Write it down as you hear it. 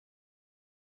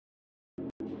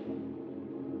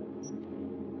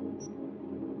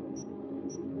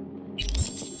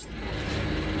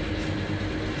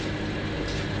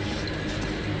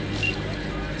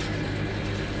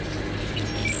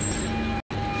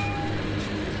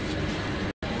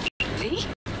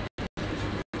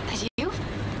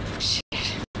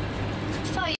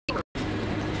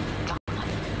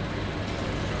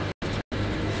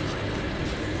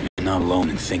not alone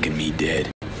in thinking me dead.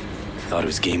 Thought it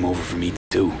was game over for me,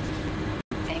 too.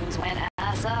 Things went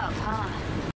ass up, huh?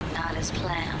 Not as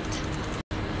planned.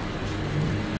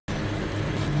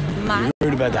 You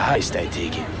heard about the heist, I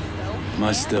take it.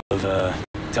 Must have,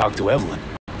 talked to Evelyn.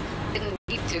 Didn't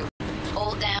need to.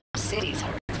 Old damn city's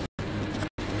hurt.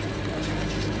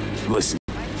 Listen,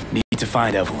 need to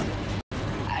find Evelyn.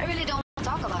 I really don't want to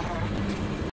talk about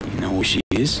her. You know who she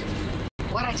is?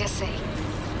 What'd I just say?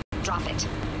 Drop it.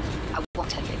 I won't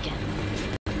tell you again.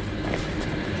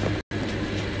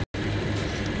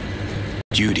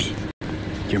 Judy,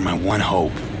 you're my one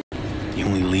hope. The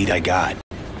only lead I got.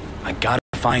 I gotta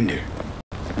find her.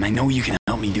 And I know you can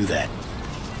help me do that.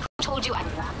 Who told you I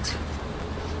want to?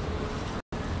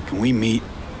 Can we meet?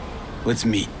 Let's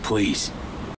meet, please.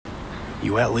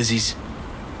 You at Lizzie's?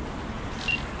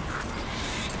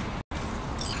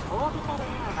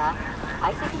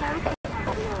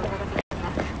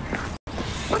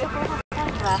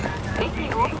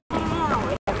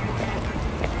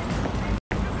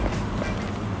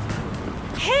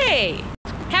 Hey!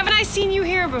 Haven't I seen you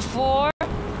here before?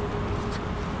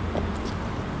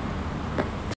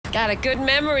 Got a good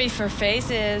memory for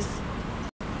faces.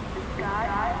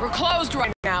 We're closed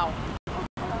right now.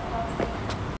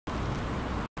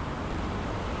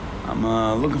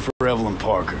 I'm looking for Evelyn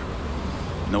Parker.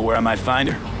 Know where I might find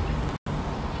her?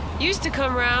 Used to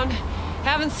come round.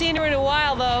 Haven't seen her in a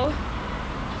while, though.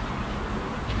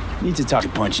 Need to talk to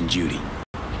Punch and Judy.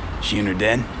 She in her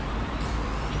den?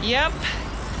 Yep.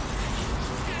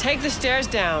 Take the stairs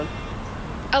down.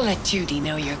 I'll let Judy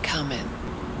know you're coming.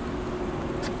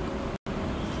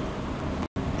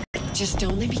 Just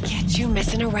don't let me catch you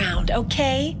messing around,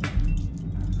 okay?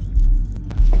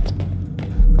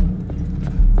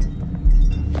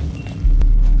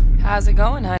 How's it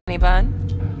going, honey bun?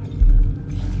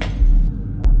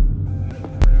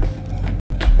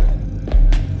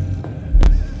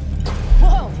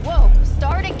 Whoa,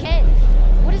 start again.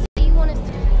 What is it you want us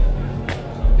to do?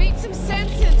 Beat some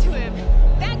sense into him.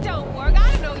 That don't work.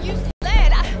 I don't know, use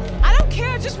lead. I don't care,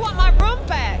 I just want my room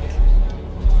back.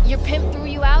 Your pimp threw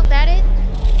you out, that it?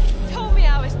 Told me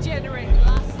I was generating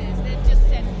losses, then just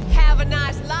said, have a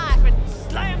nice life, and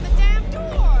slammed the damn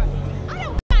door. I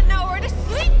don't got nowhere to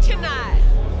sleep tonight.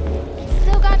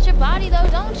 Still got your body though,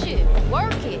 don't you?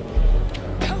 Work it.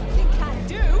 Don't think I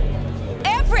do.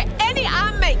 Every penny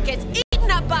I make gets eaten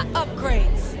up by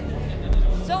upgrades.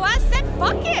 So I said,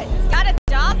 fuck it. Got a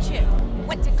job chip.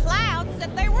 Went to Cloud,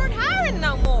 said they weren't hiring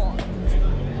no more.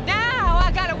 Now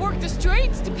I gotta work the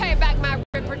streets to pay back my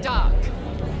Ripper dog.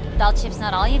 Doll chip's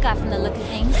not all you got from the look of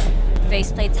things.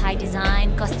 Faceplate's high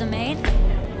design, custom made.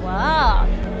 Wow,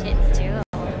 tits too.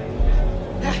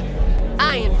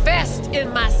 I invest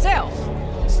in myself.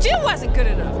 Still wasn't good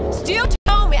enough. Still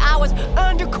told me I was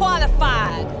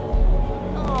underqualified.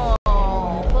 Oh,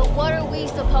 but what are we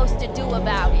supposed to do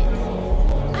about it?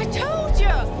 I told you,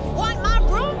 want my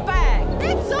room back.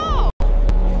 That's all.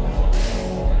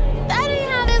 That ain't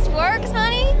how this works,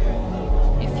 honey.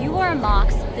 If you were a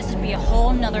Mox, this would be a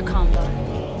whole nother combo.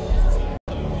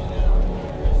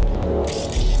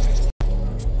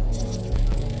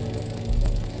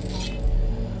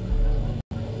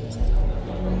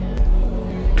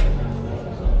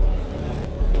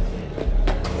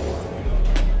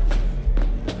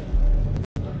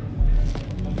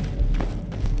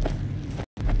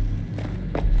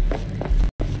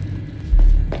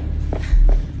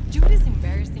 Judy's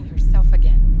embarrassing herself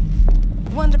again.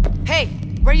 Hey,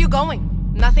 where are you going?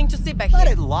 Nothing to see back Let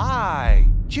here. it lie.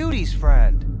 Judy's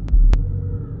friend.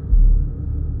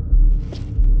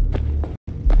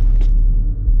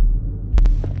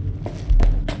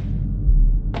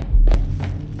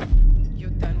 You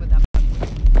done with that?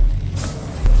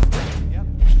 Yep.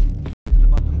 The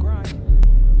bump and grind.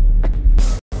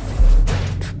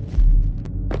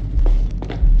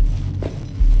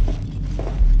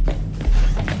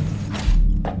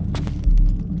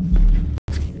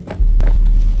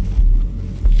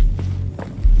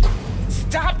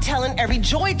 Stop telling every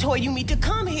joy toy you meet to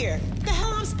come here. The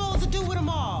hell I'm supposed to do with them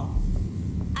all?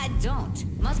 I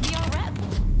don't. Must be our rep.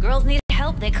 Girls need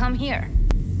help, they come here.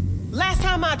 Last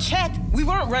time I checked, we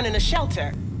weren't running a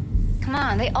shelter. Come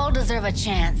on, they all deserve a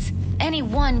chance. Any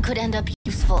one could end up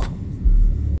useful.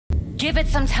 Give it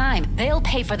some time. They'll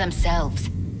pay for themselves.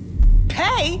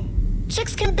 Pay?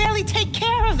 Chicks can barely take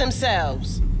care of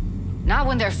themselves. Not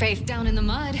when they're face down in the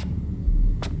mud.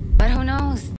 But who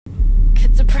knows?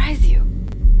 Could surprise you.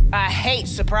 I hate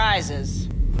surprises.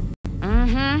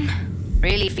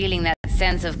 Really feeling that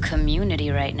sense of community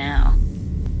right now.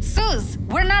 Suze,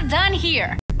 we're not done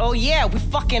here. Oh yeah, we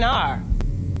fucking are.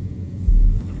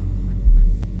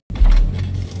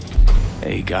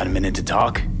 Hey, got a minute to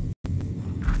talk?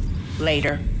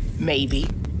 Later, maybe.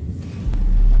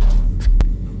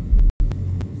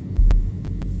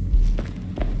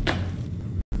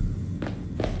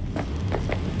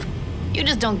 You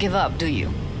just don't give up, do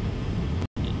you?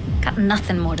 Got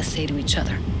nothing more to say to each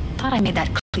other. Thought I made that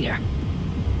clear.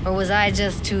 Or was I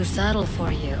just too subtle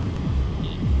for you?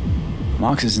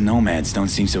 Moxes and nomads don't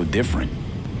seem so different.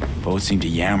 Both seem to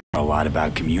yammer a lot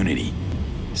about community,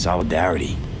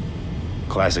 solidarity.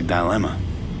 Classic dilemma.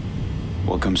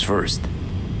 What comes first?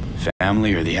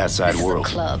 Family or the outside world?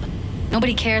 This is a club.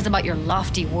 Nobody cares about your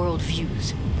lofty world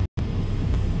views.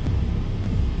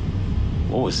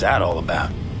 What was that all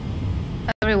about?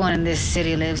 Everyone in this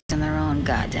city lives in their own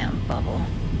goddamn bubble.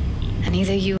 And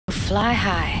either you fly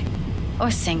high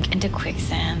or sink into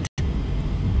quicksand.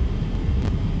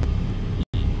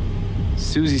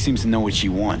 Susie seems to know what she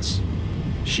wants.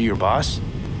 She your boss?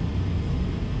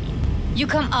 You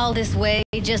come all this way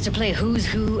just to play who's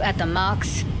who at the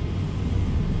Mox?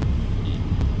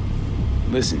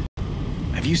 Listen,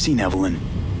 have you seen Evelyn?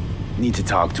 Need to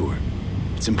talk to her.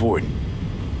 It's important.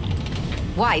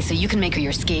 Why? So you can make her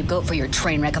your scapegoat for your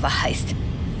train wreck of a heist?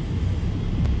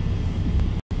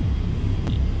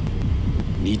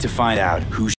 Need to find out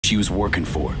who she was working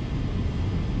for.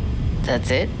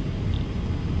 That's it?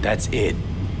 That's it.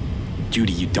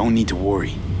 Judy, you don't need to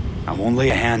worry. I won't lay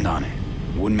a hand on her.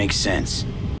 Wouldn't make sense.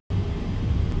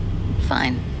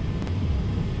 Fine.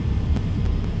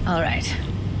 All right.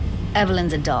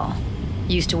 Evelyn's a doll.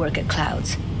 Used to work at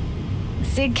Clouds.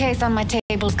 Sig case on my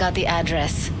table's got the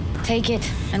address. Take it,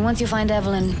 and once you find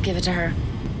Evelyn, give it to her.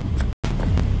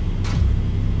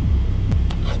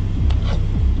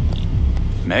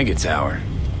 Mega tower.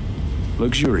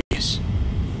 Luxurious.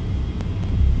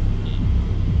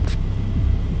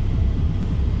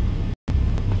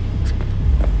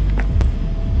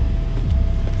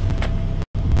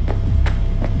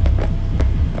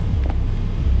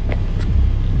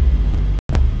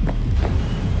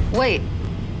 Wait.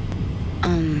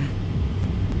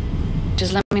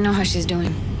 Just let me know how she's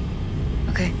doing.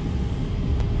 Okay?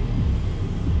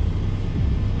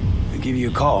 I'll give you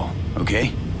a call,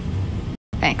 okay?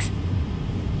 Thanks.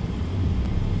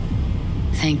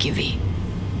 Thank you, V.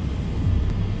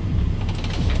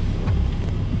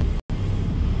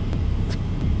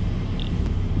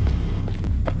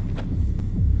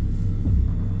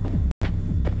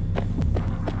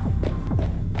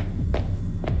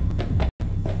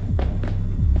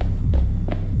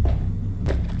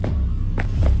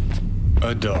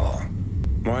 A doll.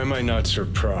 Why am I not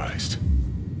surprised?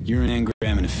 You're an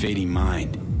engram and a fading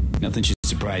mind. Nothing should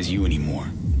surprise you anymore.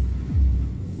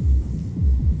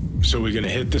 So we gonna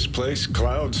hit this place,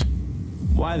 Clouds?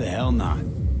 Why the hell not?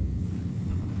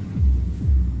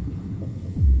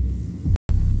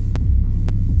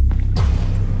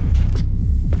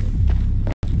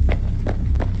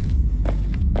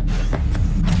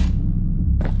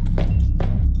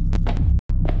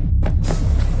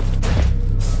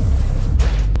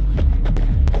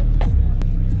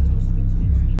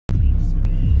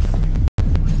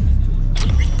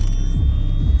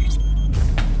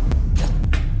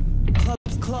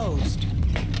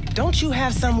 Don't you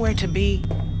have somewhere to be?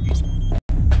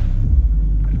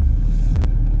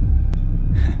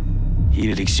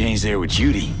 Heated exchange there with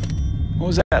Judy. What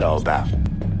was that all about?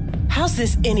 How's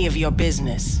this any of your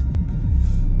business?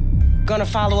 Gonna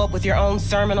follow up with your own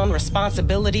sermon on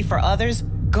responsibility for others?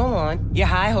 Go on, your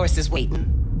high horse is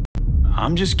waiting.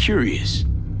 I'm just curious.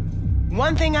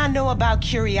 One thing I know about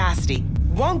curiosity,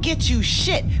 won't get you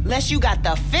shit unless you got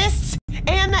the fists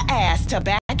and the ass to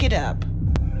back it up.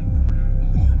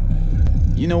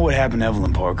 You know what happened to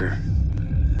Evelyn Parker?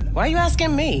 Why are you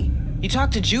asking me? You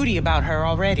talked to Judy about her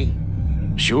already.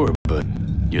 Sure, but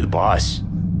you're the boss.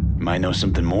 You might know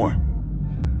something more.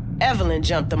 Evelyn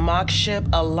jumped the Mox ship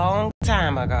a long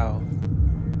time ago.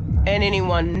 And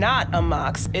anyone not a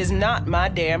Mox is not my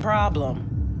damn problem.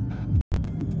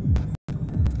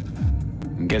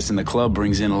 I'm guessing the club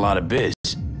brings in a lot of biz.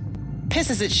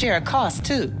 Pisses its share of cost,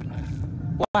 too.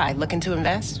 Why, looking to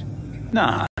invest?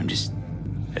 Nah, I'm just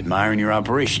admiring your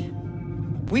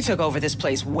operation. We took over this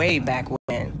place way back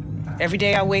when. Every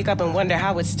day I wake up and wonder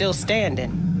how it's still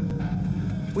standing.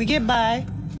 We get by.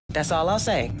 That's all I'll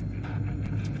say.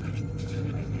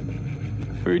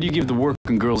 Heard you give the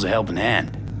working girls a helping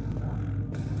hand.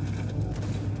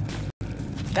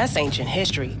 That's ancient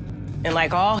history. And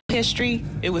like all history,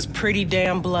 it was pretty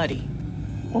damn bloody.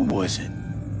 What was it?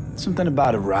 Something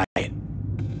about a riot.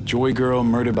 Joy girl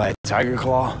murdered by a tiger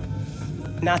claw?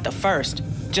 Not the first,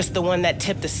 just the one that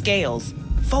tipped the scales.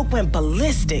 Folk went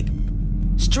ballistic.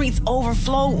 Streets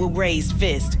overflowed with raised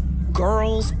fists.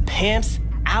 Girls, pimps,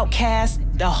 outcasts,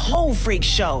 the whole freak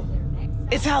show.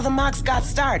 It's how the Mox got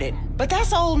started, but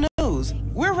that's old news.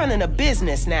 We're running a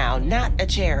business now, not a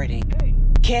charity.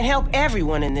 Can't help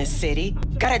everyone in this city.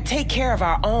 Gotta take care of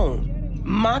our own.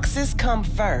 Moxes come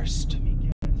first.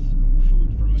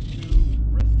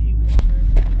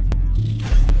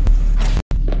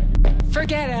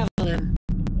 Forget Evelyn.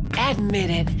 Admit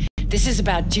it. This is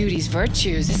about Judy's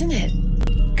virtues, isn't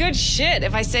it? Good shit,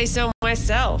 if I say so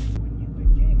myself.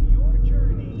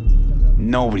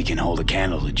 Nobody can hold a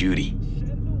candle to Judy.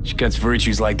 She cuts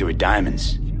virtues like they were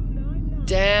diamonds.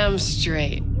 Damn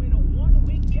straight.